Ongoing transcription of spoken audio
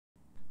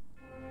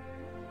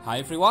Hi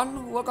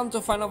everyone, welcome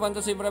to Final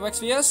Fantasy Brave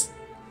Exvius.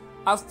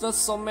 After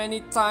so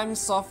many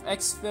times of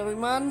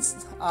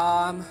experiments,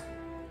 I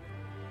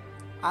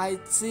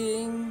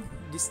think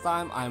this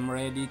time I'm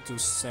ready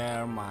to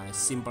share my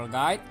simple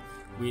guide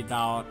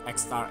without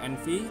Akstar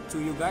NV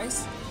to you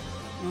guys.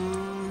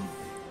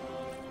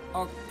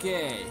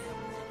 Okay,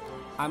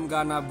 I'm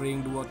gonna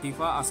bring Duo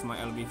Tifa as my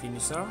LB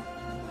finisher.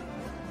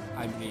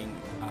 I bring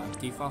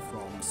Tifa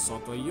from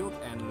Soto Youth,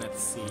 and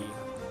let's see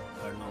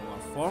her normal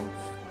form.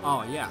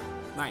 Oh yeah,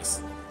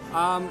 nice.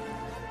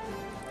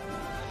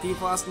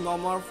 Tifa's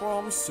normal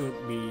form should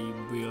be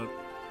built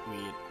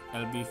with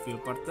LB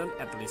field pattern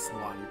at least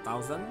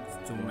 1000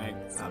 to make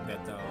a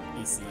battle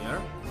easier,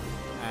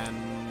 and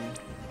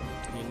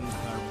in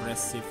her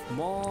aggressive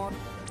mode,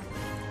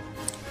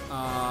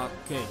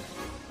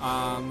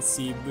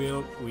 she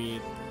built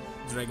with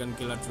Dragon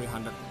Killer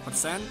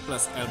 300%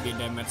 plus LB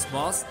damage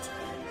boost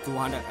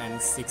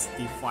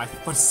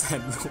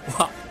 265%.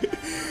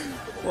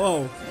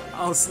 Wow,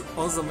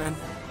 awesome man.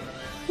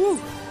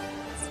 Woo.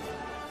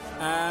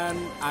 And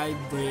I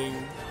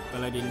bring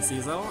Paladin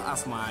Sizzle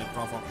as my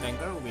provoke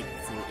tanker with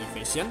full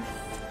evasion.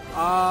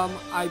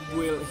 I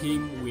build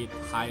him with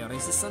high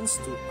resistance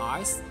to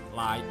ice,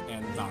 light,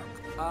 and dark.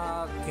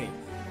 Okay,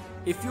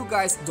 if you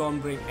guys don't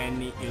bring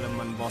any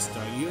element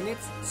booster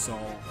units, so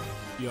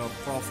your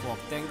provoke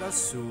tanker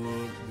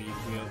should be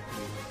built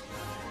with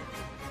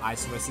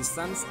ice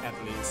resistance at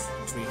least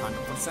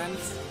 300%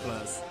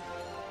 plus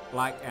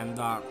light and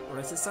dark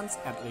resistance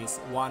at least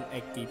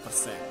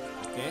 180%.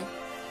 Okay,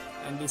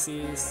 and this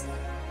is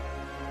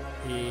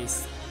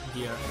his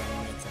gear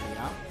and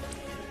material.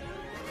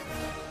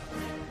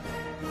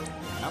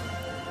 Yep.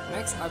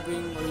 Next, I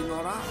bring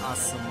Lenora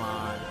as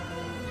my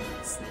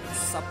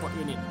support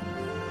unit.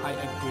 I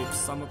equip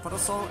Summer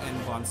Parasol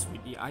and bonds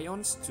with the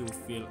ions to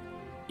fill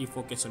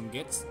evocation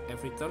gates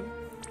every turn.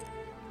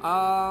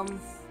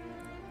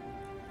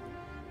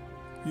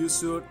 You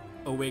should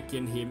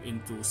awaken him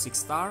into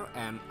 6-star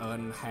and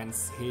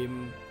enhance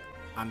him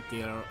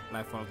until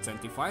level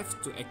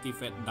 25 to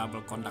activate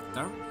double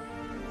conductor.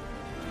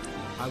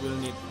 I will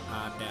need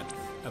that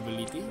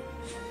ability.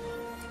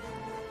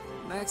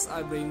 Next,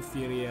 I bring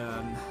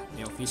Virian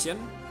Neo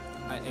Vision.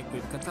 I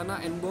equip Katana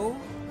and Bow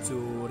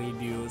to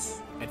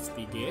reduce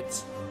HP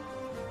gauge.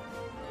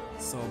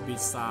 So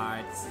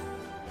besides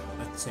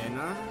a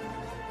channel,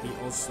 he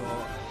also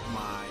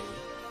my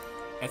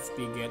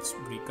HP gauge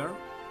breaker.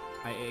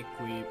 I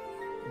equip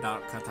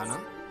Dark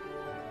Katana.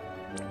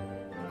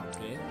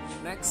 Okay,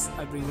 next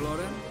I bring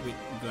Lauren with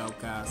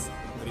Glauca's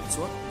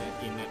Greatsword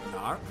that innate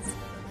dark.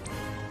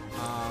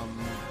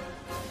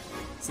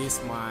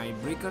 She's my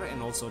breaker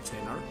and also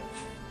channel.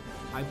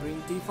 I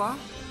bring Tifa.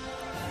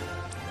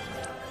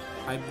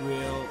 I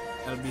will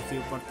LB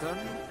field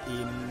pattern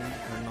in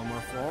her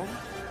normal form,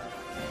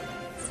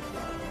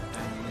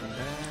 and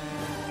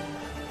then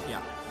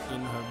yeah,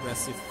 in her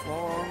aggressive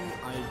form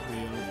I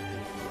will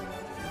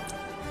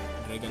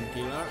Dragon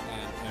Killer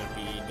and LB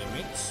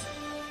damage.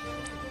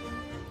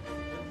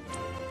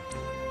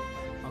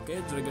 Okay,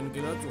 Dragon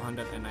Killer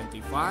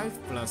 295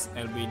 plus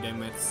LB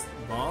damage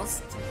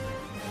boost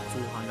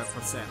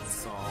 200%.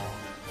 So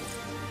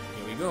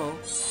here we go.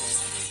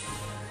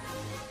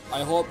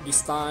 I hope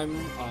this time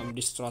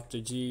this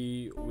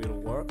strategy will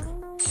work.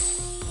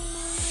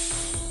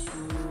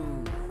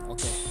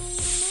 Okay.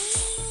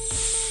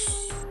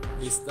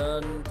 This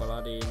turn,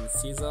 Paladin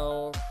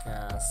Sizzle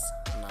cast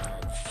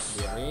Night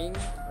Bearing,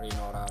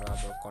 Renora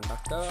Rubber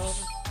Conductor,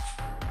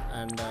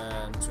 and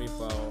then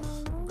triple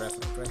Breath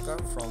Cracker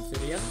from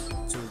Virian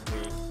to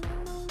bring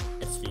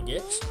HP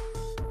gauge.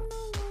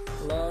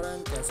 Lauren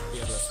cast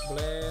Fearless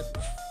Blade,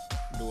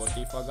 Duo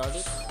Tifa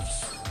guarded.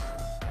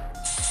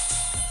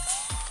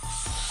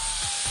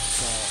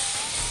 So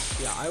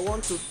yeah, I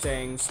want to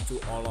thanks to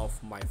all of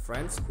my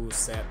friends who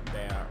set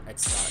their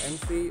Akstar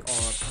NV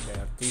or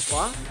their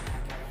Tifa.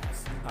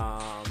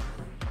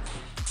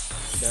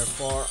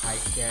 Therefore I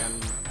can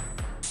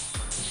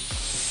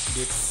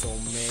did so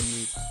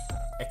many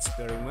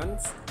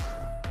experiments,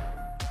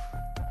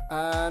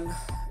 and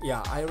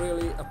yeah, I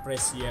really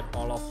appreciate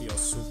all of your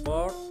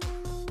support.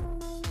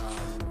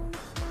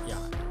 Yeah,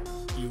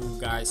 you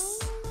guys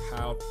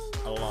help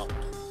a lot.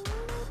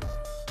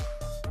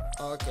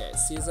 Okay,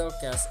 Sizzle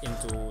cast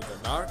into the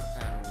dark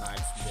and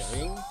Night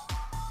Bearing,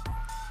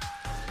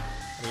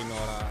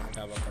 Renora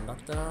double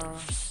conductor,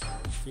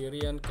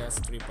 Virian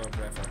cast triple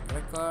Breath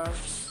Cracker,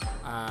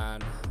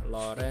 and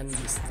Lauren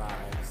this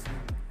time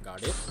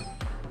guarded.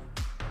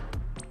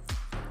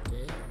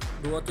 Okay,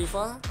 Duo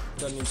Tifa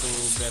turn into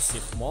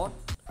aggressive mode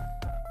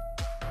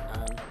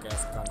and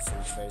cast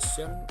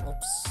concentration.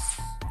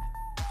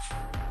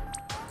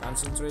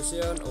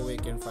 Concentration,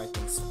 awaken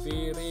fighting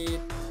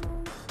spirit,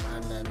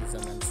 and then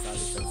Zaman Star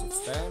defensive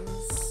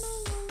stance.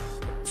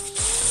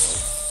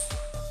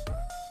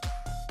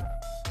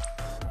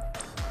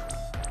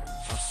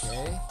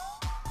 Okay.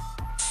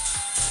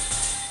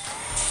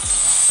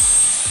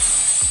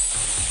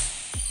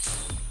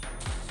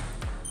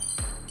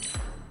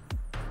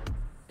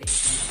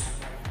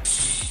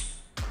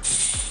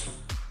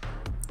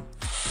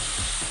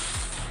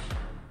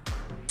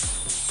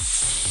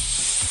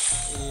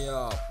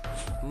 Yeah.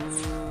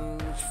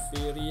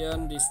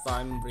 Variant this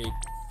time break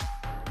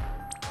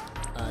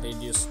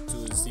reduced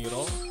to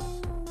 0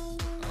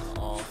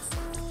 of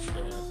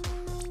the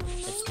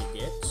HP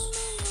gauge.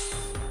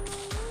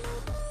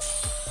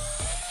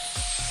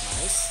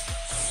 Nice.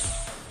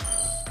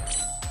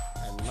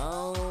 And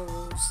now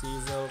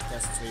Sizzle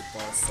cast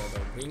triple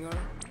Shadowbringer,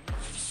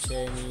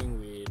 chaining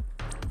with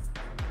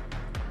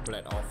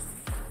Blade of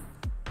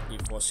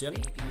Devotion.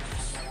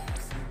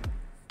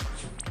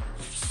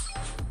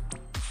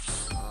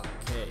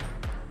 Okay,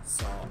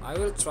 so I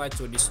will try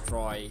to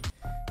destroy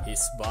his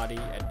body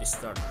at this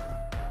turn.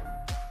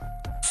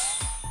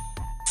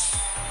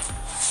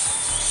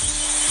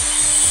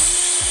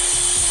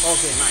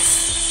 Okay, nice.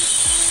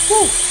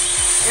 Woo!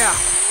 Yeah.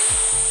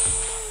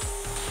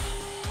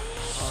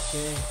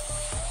 Okay.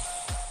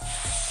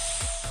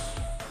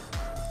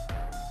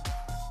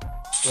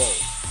 Whoa,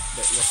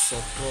 that was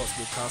so close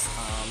because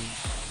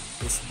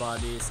his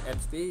body's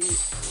HP,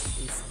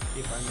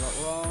 if I'm not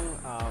wrong,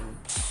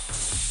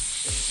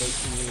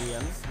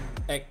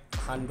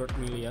 800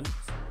 million.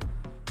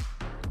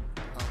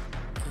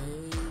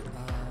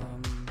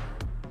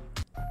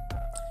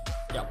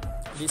 Yep,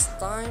 this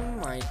time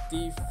my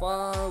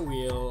Tifa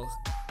will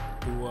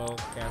dual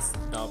cast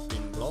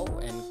Dumping Blow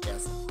and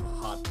cast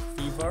Heart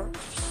Fever.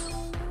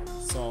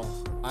 So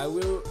I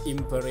will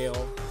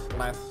Imperial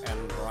left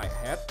and right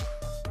head.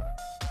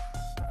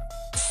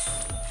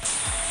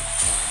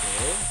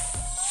 Okay.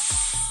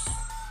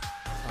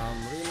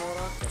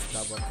 Renora cast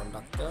Double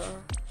Conductor.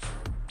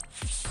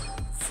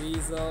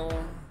 Sizzle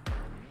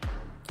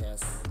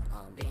cast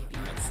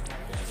Next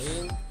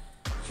Bearing.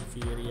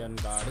 Virion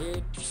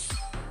Guarded.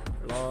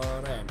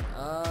 Lauren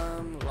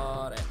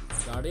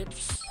Guarded.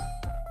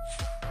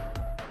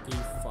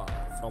 Tifa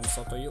from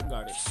Sotoyu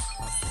Guarded.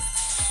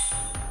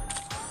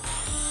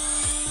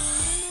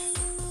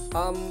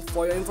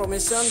 For your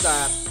information,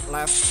 that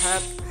left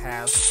head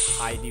has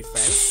high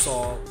defense,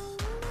 so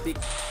pick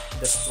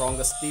the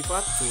strongest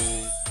Tifa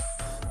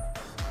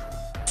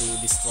to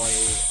destroy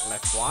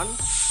left one,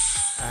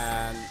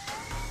 and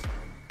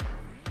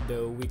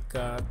the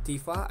weaker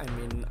Tifa,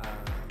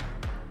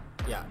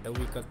 the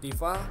weaker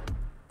Tifa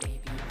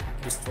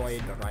destroy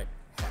the right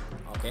head.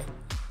 Okay.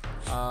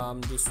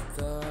 This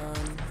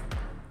turn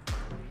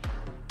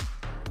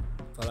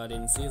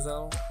Paladin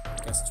Sizzle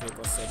cast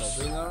triple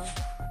Shadowbringer,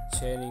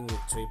 chaining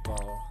with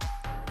triple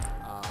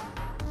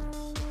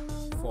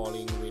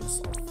Falling Winds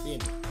of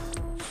Wind.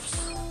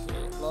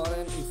 Okay,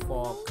 Lauren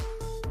evoke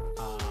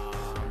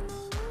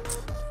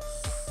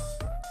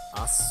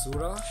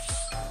Asura,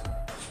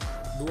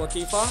 duo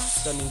Tifa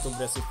turn into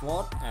aggressive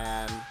mode,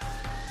 and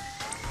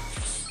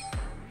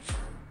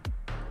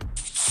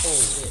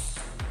oh wait,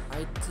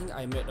 I think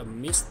I made a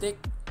mistake.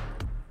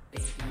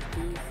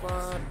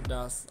 Tifa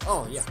does,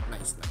 oh yeah,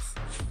 nice.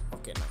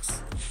 Okay,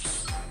 nice.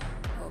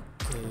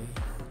 Okay,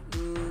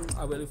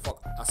 I will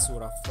evoke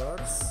Asura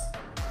first.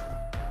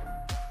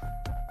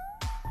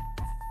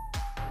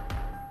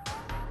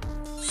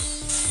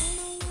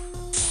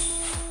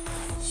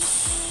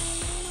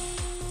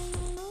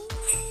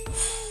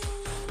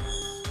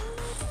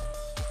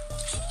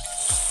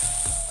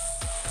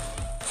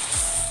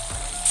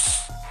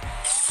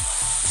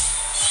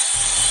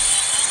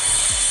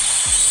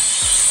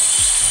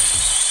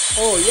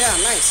 Oh yeah,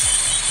 nice.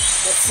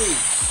 Let's see.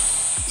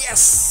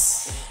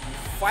 Yes!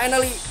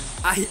 Finally,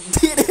 I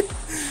did it!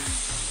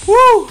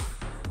 Woo!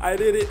 I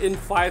did it in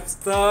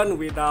 5 turns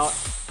without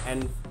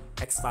an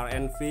Akstar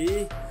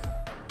NV.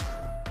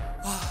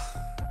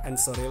 I'm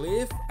so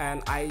relieved,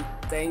 and I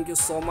thank you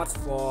so much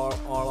for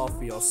all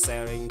of your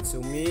sharing to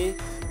me.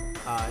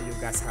 You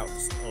guys help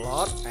a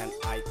lot, and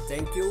I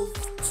thank you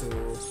to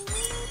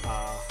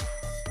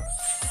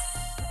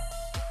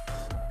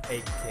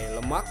AK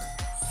Lemak,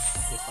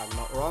 if I'm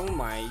not wrong,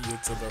 my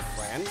YouTuber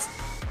friends.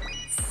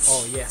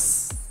 Oh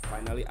yes,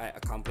 finally I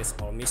accomplished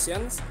all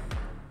missions.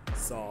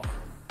 So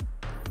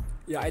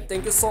yeah, I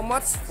thank you so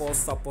much for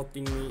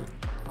supporting me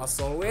as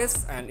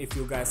always, and if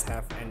you guys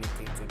have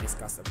anything to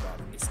discuss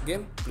about this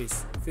game,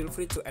 please feel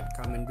free to add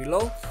comment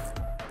below.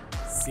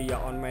 See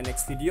ya on my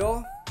next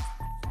video.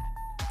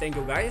 Thank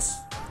you guys.